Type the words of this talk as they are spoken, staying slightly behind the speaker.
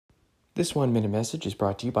This 1-minute message is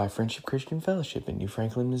brought to you by Friendship Christian Fellowship in New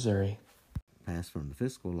Franklin, Missouri. Pass from the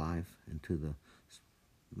physical life into the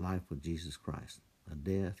life with Jesus Christ, a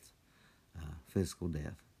death, physical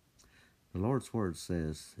death. The Lord's Word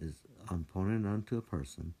says, is appointed unto a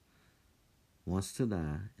person once to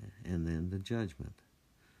die, and then the judgment,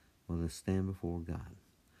 will they stand before God.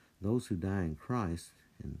 Those who die in Christ,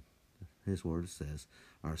 in His Word says,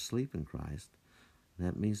 are asleep in Christ.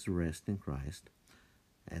 That means to rest in Christ.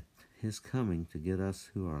 At His coming to get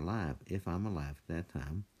us who are alive, if I'm alive at that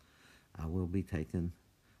time, I will be taken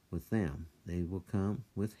with them. They will come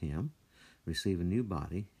with Him, receive a new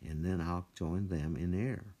body, and then I'll join them in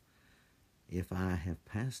air. If I have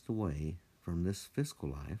passed away from this physical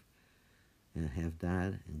life and have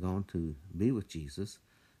died and gone to be with Jesus,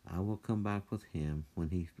 I will come back with Him when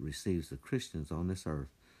He receives the Christians on this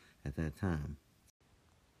earth at that time.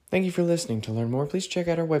 Thank you for listening. To learn more, please check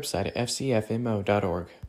out our website at fcfmo.org.